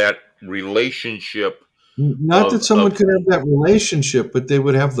have that relationship Not that someone of could have that relationship, but they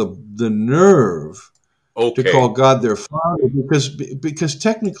would have the nerve to call okay, God their father, because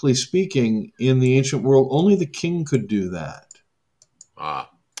technically speaking, in the ancient world, only the king could do that. ah,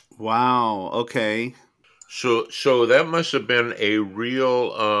 Wow. Okay. so that must have been a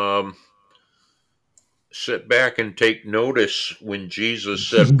real sit back and take notice when Jesus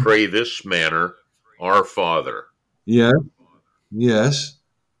said, "Pray this manner, our Father." Yeah. Yes.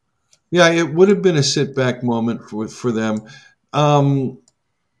 Yeah. It would have been a sit back moment for them. Um,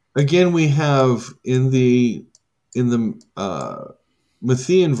 Again, we have in the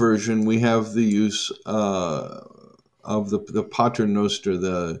Matthean version, we have the use of the Pater Noster,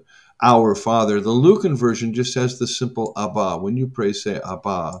 the Our Father. The Lucan version just has the simple Abba. When you pray, say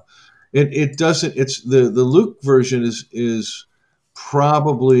Abba. It doesn't. It's the Luke version is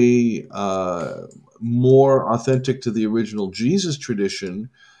probably more authentic to the original Jesus tradition,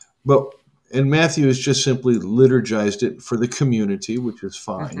 but and Matthew has just simply liturgized it for the community, which is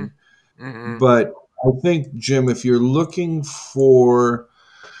Hmm. fine. Hmm. But I think, Jim, if you're looking for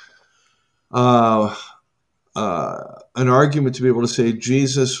uh, an argument to be able to say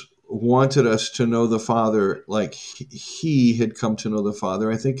Jesus wanted us to know the Father like he had come to know the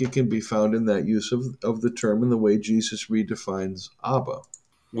Father, I think it can be found in that use of the term and the way Jesus redefines Abba.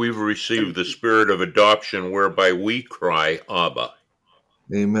 We've received the spirit of adoption whereby we cry, Abba.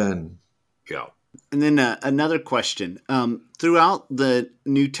 Amen. Yeah. And then another question. Throughout the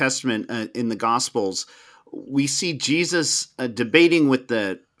New Testament, in the Gospels, we see Jesus debating with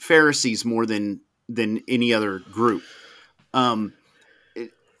the Pharisees more than any other group. Um,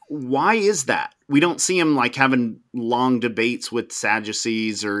 why is that? We don't see him like having long debates with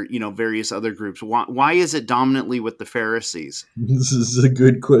Sadducees or various other groups. Why is it dominantly with the Pharisees? This is a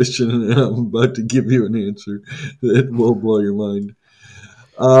good question, and I'm about to give you an answer that will blow your mind.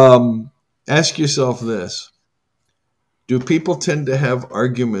 Ask yourself this: do people tend to have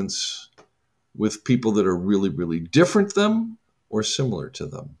arguments with people that are really, really different them or similar to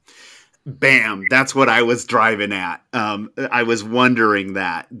them? Bam, that's what I was driving at. I was wondering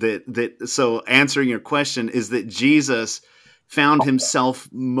that. So answering your question is that Jesus found himself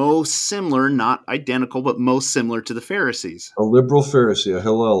most similar, not identical, but most similar to the Pharisees. A liberal Pharisee, a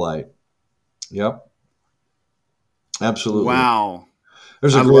Hillelite. Yep, absolutely. Wow,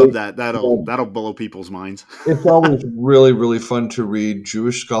 There's a I love great. that. That'll blow people's minds. It's always really, really fun to read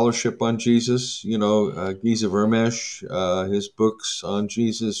Jewish scholarship on Jesus. Giza Vermesh, his books on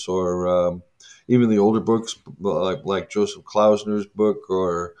Jesus, or even the older books like Joseph Klausner's book,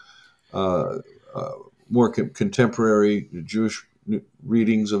 or uh, uh, more contemporary Jewish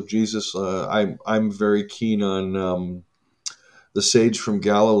readings of Jesus. I'm very keen on The Sage from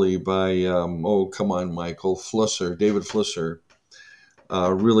Galilee by oh come on Michael Flusser, David Flusser.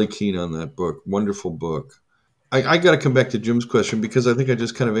 Really keen on that book. Wonderful book. I got to come back to Jim's question because I think I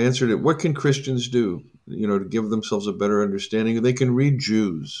just kind of answered it. What can Christians do, to give themselves a better understanding? They can read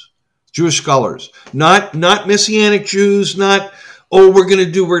Jewish scholars, not Messianic Jews, not we're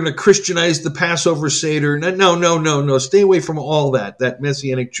going to Christianize the Passover Seder. No. Stay away from all that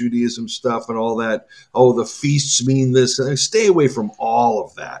Messianic Judaism stuff and all that. Oh, the feasts mean this. Stay away from all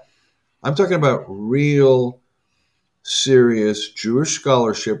of that. I'm talking about real, serious Jewish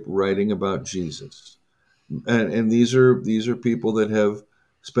scholarship writing about Jesus, and these are people that have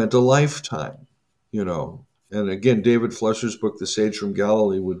spent a lifetime, you know. And again, David Flusher's book, The Sage from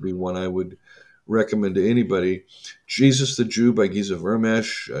Galilee, would be one I would recommend to anybody. Jesus the Jew by Giza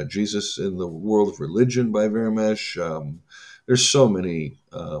Vermesh, Jesus in the World of Religion by Vermesh. There's so many.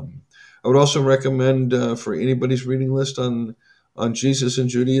 I would also recommend for anybody's reading list on Jesus and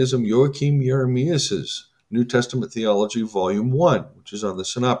Judaism, Joachim Jeremias's New Testament Theology, Volume 1, which is on the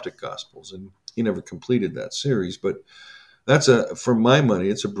Synoptic Gospels. And he never completed that series, but for my money,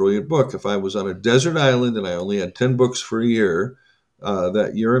 it's a brilliant book. If I was on a desert island and I only had 10 books for a year,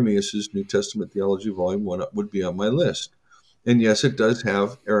 that Jeremias's New Testament Theology Volume 1 would be on my list. And yes, it does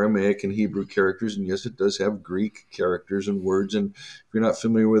have Aramaic and Hebrew characters, and yes, it does have Greek characters and words. And if you're not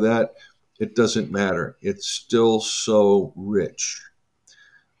familiar with that, it doesn't matter. It's still so rich.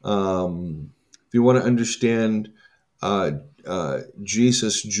 If you want to understand uh,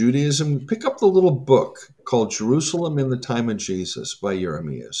 Jesus Judaism, pick up the little book called Jerusalem in the Time of Jesus by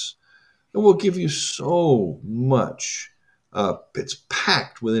Jeremias. It will give you so much. It's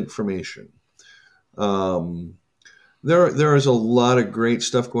packed with information. Um, there is a lot of great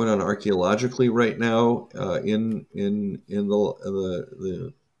stuff going on archaeologically right now in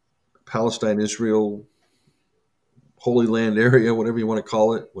the Palestine Israel Holy Land area, whatever you want to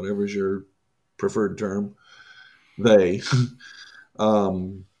call it, whatever's your preferred term. They.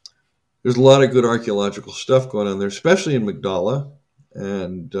 um, there's a lot of good archaeological stuff going on there, especially in Magdala,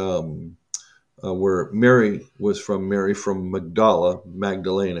 and where Mary was from. Mary from Magdala,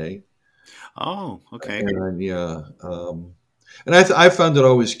 Magdalene, Oh, okay. and yeah, and I found it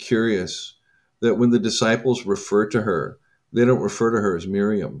always curious that when the disciples refer to her, they don't refer to her as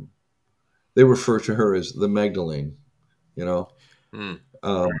Miriam; they refer to her as the Magdalene. You know, Hmm.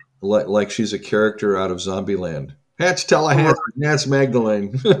 like she's a character out of Zombieland. That's Tallahassee. That's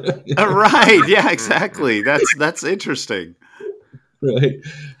Magdalene. Right. Yeah, exactly. That's interesting. Right.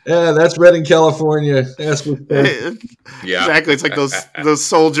 Yeah, that's Redding, California. That's Wisconsin. Eh, Yeah. Exactly. It's like those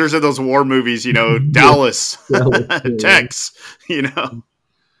soldiers in those war movies, Yeah, Dallas, Dallas, yeah. Tex, you know.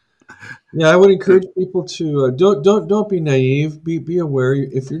 Yeah, I would encourage people to don't be naive. Be aware.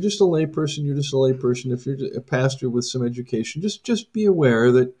 If you're just a layperson, you're just a layperson. If you're a pastor with some education, just be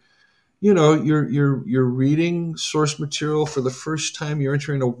aware that you're reading source material for the first time. You're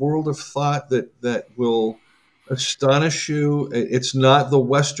entering a world of thought that will astonish you. It's not the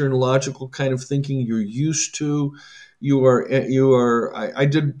Western logical kind of thinking you're used to. You are. I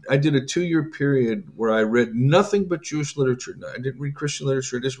did a 2-year period where I read nothing but Jewish literature. No, I didn't read Christian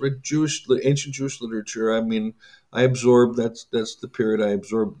literature. I just read ancient Jewish literature. I mean, I absorbed. That's the period I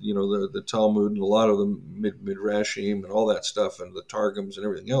absorbed. The Talmud and a lot of the Midrashim and all that stuff, and the Targums and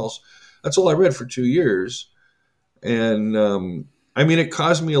everything else. That's all I read for 2 years, and I mean, it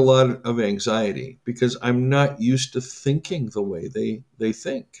caused me a lot of anxiety because I'm not used to thinking the way they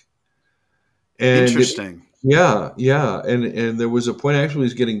think. And Interesting. yeah, yeah, and there was a point I actually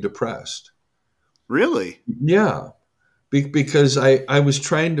was getting depressed. Really? Yeah, because I was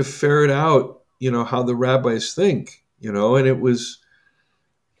trying to ferret out, how the rabbis think, and it was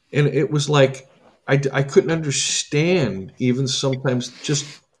like I couldn't understand even sometimes just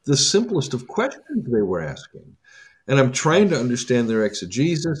the simplest of questions they were asking. And I'm trying to understand their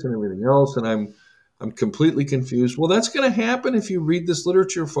exegesis and everything else, and I'm completely confused. Well, that's going to happen if you read this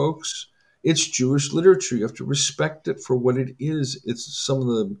literature, folks. It's Jewish literature. You have to respect it for what it is. It's some of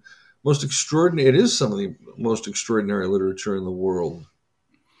the most extraordinary. It is some of the most extraordinary literature in the world.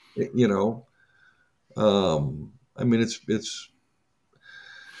 It- you know, I mean,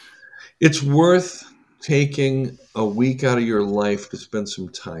 it's worth taking a week out of your life to spend some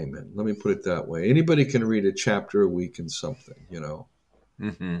time in. Let me put it that way. Anybody can read a chapter a week in something.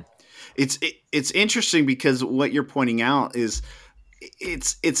 Hmm. It's interesting because what you're pointing out is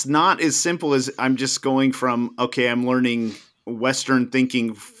it's not as simple as I'm just going from, okay, I'm learning Western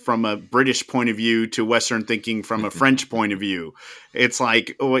thinking from a British point of view to Western thinking from a French point of view. It's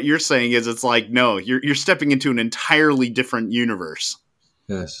like what you're saying is it's like, no, you're stepping into an entirely different universe.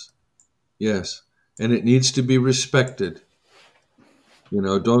 Yes, yes. And it needs to be respected.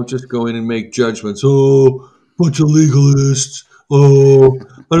 Don't just go in and make judgments. Oh, bunch of legalists. Oh,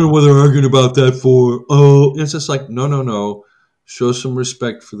 I don't know what they're arguing about that for. Oh, it's just like, no, no, no. Show some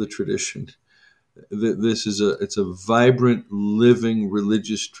respect for the tradition. It's a vibrant, living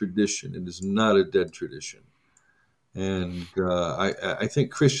religious tradition. It is not a dead tradition. And I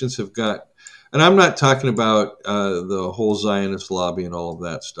think Christians have got, and I'm not talking about the whole Zionist lobby and all of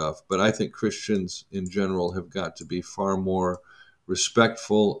that stuff, but I think Christians in general have got to be far more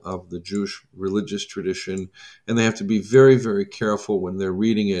respectful of the Jewish religious tradition, and they have to be very, very careful when they're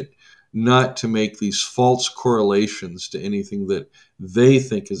reading it, not to make these false correlations to anything that they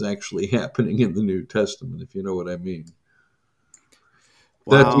think is actually happening in the New Testament, if you know what I mean.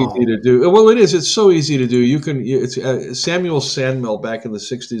 That's easy Wow. to do. Well, it is. It's so easy to do. It's Samuel Sandmel back in the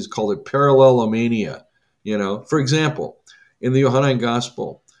 '60s called it parallelomania. For example, in the Johannine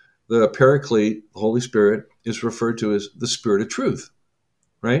Gospel, the Paraclete, the Holy Spirit, is referred to as the Spirit of Truth.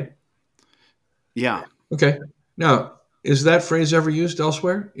 Right? Yeah, Okay. Now, is that phrase ever used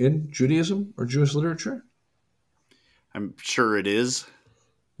elsewhere in Judaism or Jewish literature? I'm sure it is.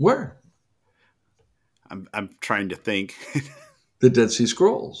 Where? I'm trying to think. The Dead Sea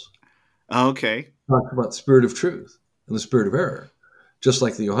Scrolls Okay. talks about the Spirit of Truth and the Spirit of Error, just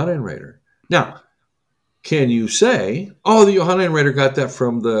like the Johannine writer. Now, can you say, oh, the Johannine writer got that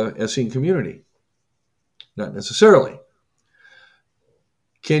from the Essene community? Not necessarily.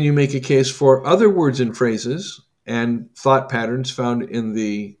 Can you make a case for other words and phrases and thought patterns found in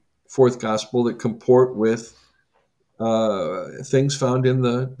the fourth gospel that comport with things found in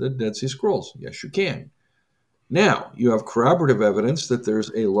the Dead Sea Scrolls? Yes, you can. Now, you have corroborative evidence that there's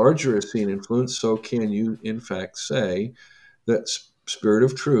a larger Essene influence, so can you, in fact, say that Spirit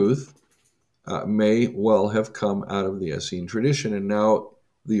of Truth may well have come out of the Essene tradition, and now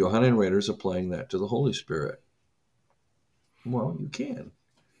the Johannine writer is applying that to the Holy Spirit. Well, you can.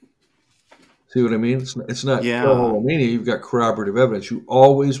 See what I mean? It's not Yeah. Philomania. You've got corroborative evidence. You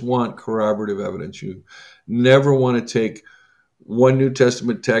always want corroborative evidence. You never want to take one New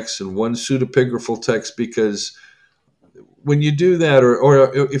Testament text and one pseudepigraphal text, because when you do that,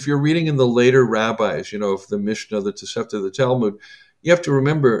 or if you're reading in the later rabbis, if the Mishnah, the Tosefta, the Talmud, you have to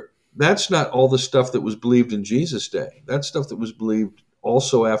remember that's not all the stuff that was believed in Jesus' day. That's stuff that was believed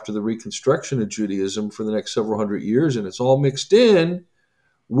also after the reconstruction of Judaism for the next several hundred years, and it's all mixed in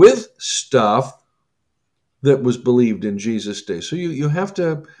with stuff that was believed in Jesus' day. So you have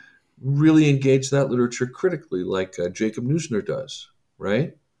to really engage that literature critically, like Jacob Neusner does,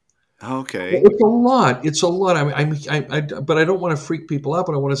 right? Okay. It's a lot. It's a lot. But I don't want to freak people out.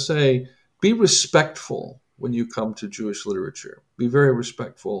 But I want to say, be respectful when you come to Jewish literature. Be very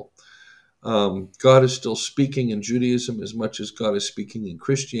respectful. God is still speaking in Judaism as much as God is speaking in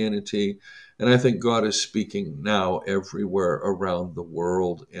Christianity, and I think God is speaking now everywhere around the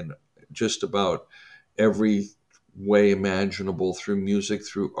world in just about every way imaginable, through music,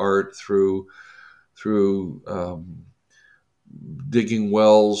 through art, through digging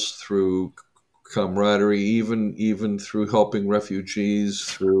wells, through camaraderie, even through helping refugees,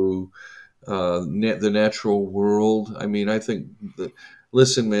 through the natural world. I mean, I think that,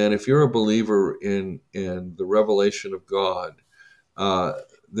 listen, man, if you're a believer in the revelation of God, uh,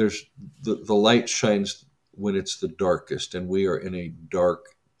 there's the light shines when it's the darkest, and we are in a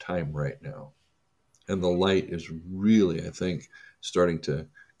dark time right now, and the light is really, I think, starting to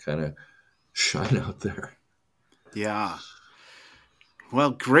kind of shine out there. Yeah.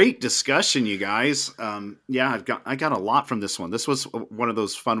 Well, great discussion, you guys. Yeah, I got a lot from this one. This was one of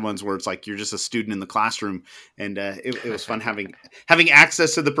those fun ones where it's like you're just a student in the classroom, and it was fun having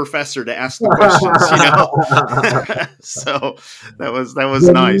access to the professor to ask the questions. So that was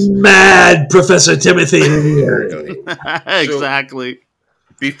The nice. mad Professor Timothy here. So Exactly.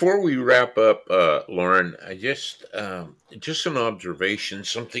 before we wrap up, Loren, I just an observation.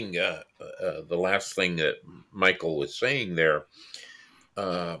 Something the last thing that Michael was saying there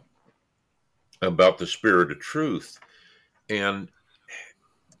uh, about the spirit of truth, and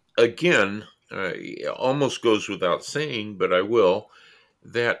again, it almost goes without saying, but I will,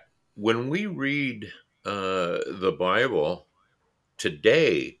 that when we read the Bible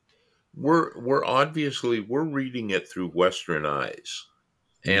today, we're obviously we're reading it through Western eyes.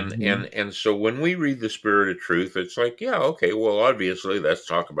 Mhm. And so when we read the spirit of truth, it's like, yeah, okay, well, obviously let's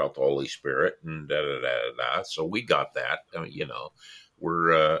talk about the Holy Spirit and da da da da, da. So we got that.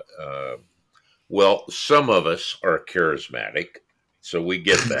 We're well, some of us are charismatic, so we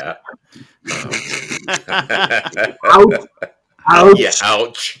get that. um, Ouch! yeah, Ouch!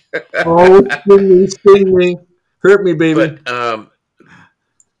 ouch. Oh, sting me, hurt me, baby. But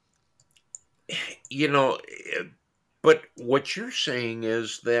you know but what you're saying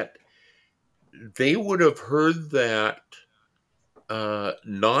is that they would have heard that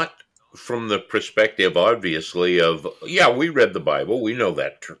not from the perspective, obviously, of, yeah, we read the Bible, we know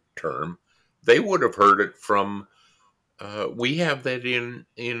that term. They would have heard it from, we have that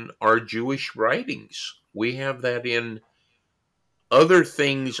in our Jewish writings. We have that in other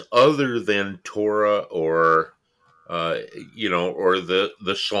things other than Torah, or or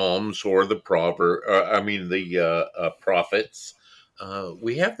the Psalms, or the proverb. I mean, the prophets.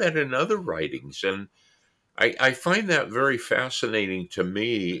 We have that in other writings, and I find that very fascinating to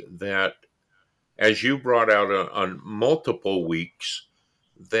me. That, as you brought out on multiple weeks,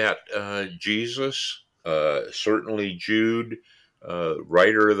 that Jesus, certainly Jude,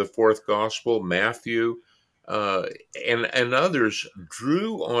 writer of the fourth gospel, Matthew, uh, and others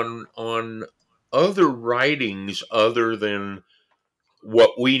drew on other writings other than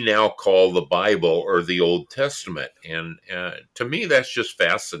what we now call the Bible or the Old Testament, and to me that's just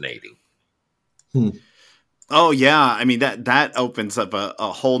fascinating. Hmm. Oh yeah, I mean that opens up a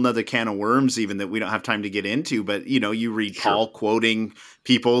whole nother can of worms, even that we don't have time to get into. But you read Sure. Paul quoting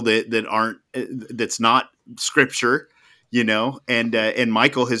people that aren't that's not scripture, and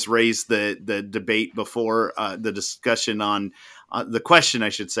Michael has raised the debate before, the discussion on the question, I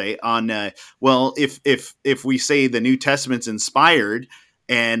should say, on well, if we say the New Testament's inspired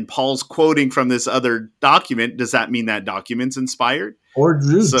and Paul's quoting from this other document, does that mean that document's inspired? Or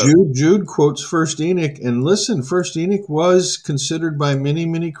Jude. So Jude quotes First Enoch, and listen, First Enoch was considered by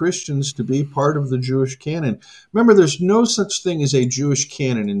many Christians to be part of the Jewish canon. Remember, there's no such thing as a Jewish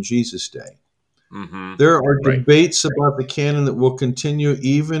canon in Jesus' day. Mm-hmm. There are Right. debates about the canon that will continue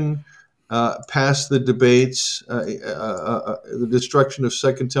even past the debates, the destruction of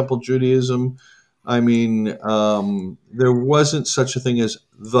Second Temple Judaism. I mean, there wasn't such a thing as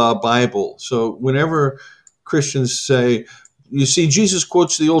the Bible. So whenever Christians say you see, Jesus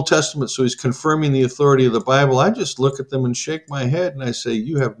quotes the Old Testament, so he's confirming the authority of the Bible. I just look at them and shake my head and I say,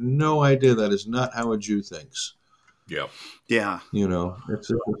 you have no idea. That is not how a Jew thinks. Yeah. Yeah.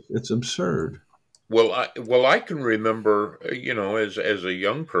 It's absurd. Well, I can remember, as a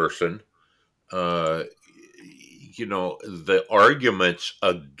young person, the arguments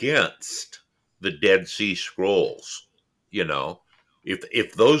against the Dead Sea Scrolls.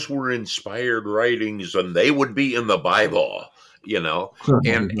 If those were inspired writings, then they would be in the Bible. And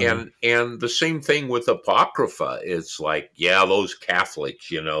the same thing with Apocrypha. It's like, yeah, those Catholics,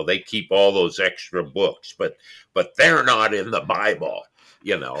 they keep all those extra books, but they're not in the Bible.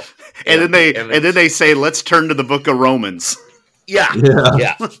 And then they say, let's turn to the book of Romans. Yeah.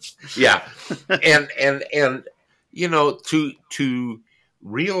 And to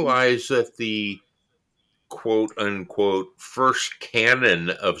realize that the quote unquote first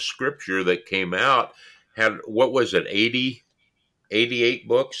canon of scripture that came out had, what was it, 88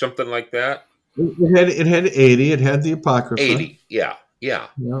 books, something like that? It had 80. It had the Apocrypha. 80, yeah.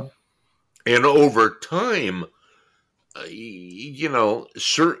 And over time,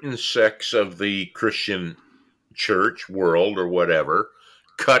 certain sects of the Christian church world or whatever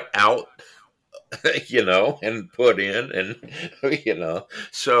cut out, and put in, and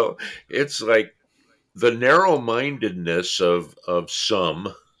so it's like the narrow-mindedness of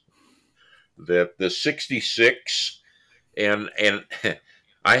some, that the 66, and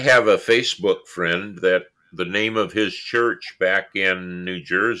I have a Facebook friend that the name of his church back in New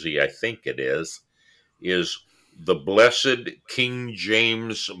Jersey, I think it is the Blessed King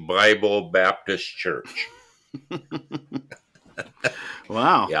James Bible Baptist Church.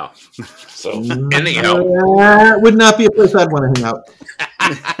 Wow. Yeah. So anyhow, it would not be a place I'd want to hang out.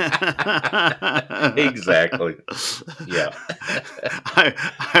 Exactly. Yeah.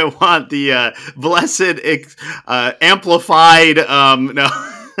 I want the blessed amplified. No.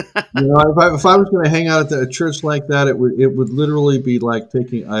 If I was going to hang out at a church like that, it would literally be like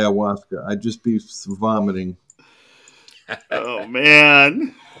taking ayahuasca. I'd just be vomiting. Oh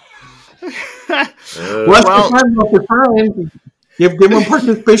man. Give him a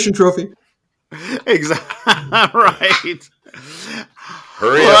participation trophy. Exactly. Right.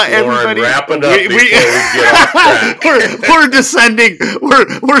 Hurry up, Loren, wrap it up before we get off track. We're descending.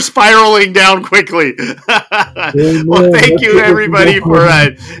 We're spiraling down quickly. Well, thank you, everybody, for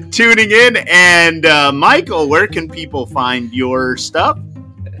tuning in. And Michael, where can people find your stuff?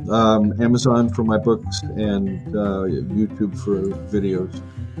 Amazon for my books and YouTube for videos.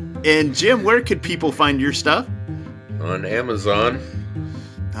 And Jim, where could people find your stuff? On Amazon.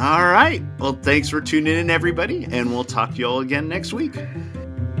 All right. Well, thanks for tuning in, everybody, and we'll talk to you all again next week.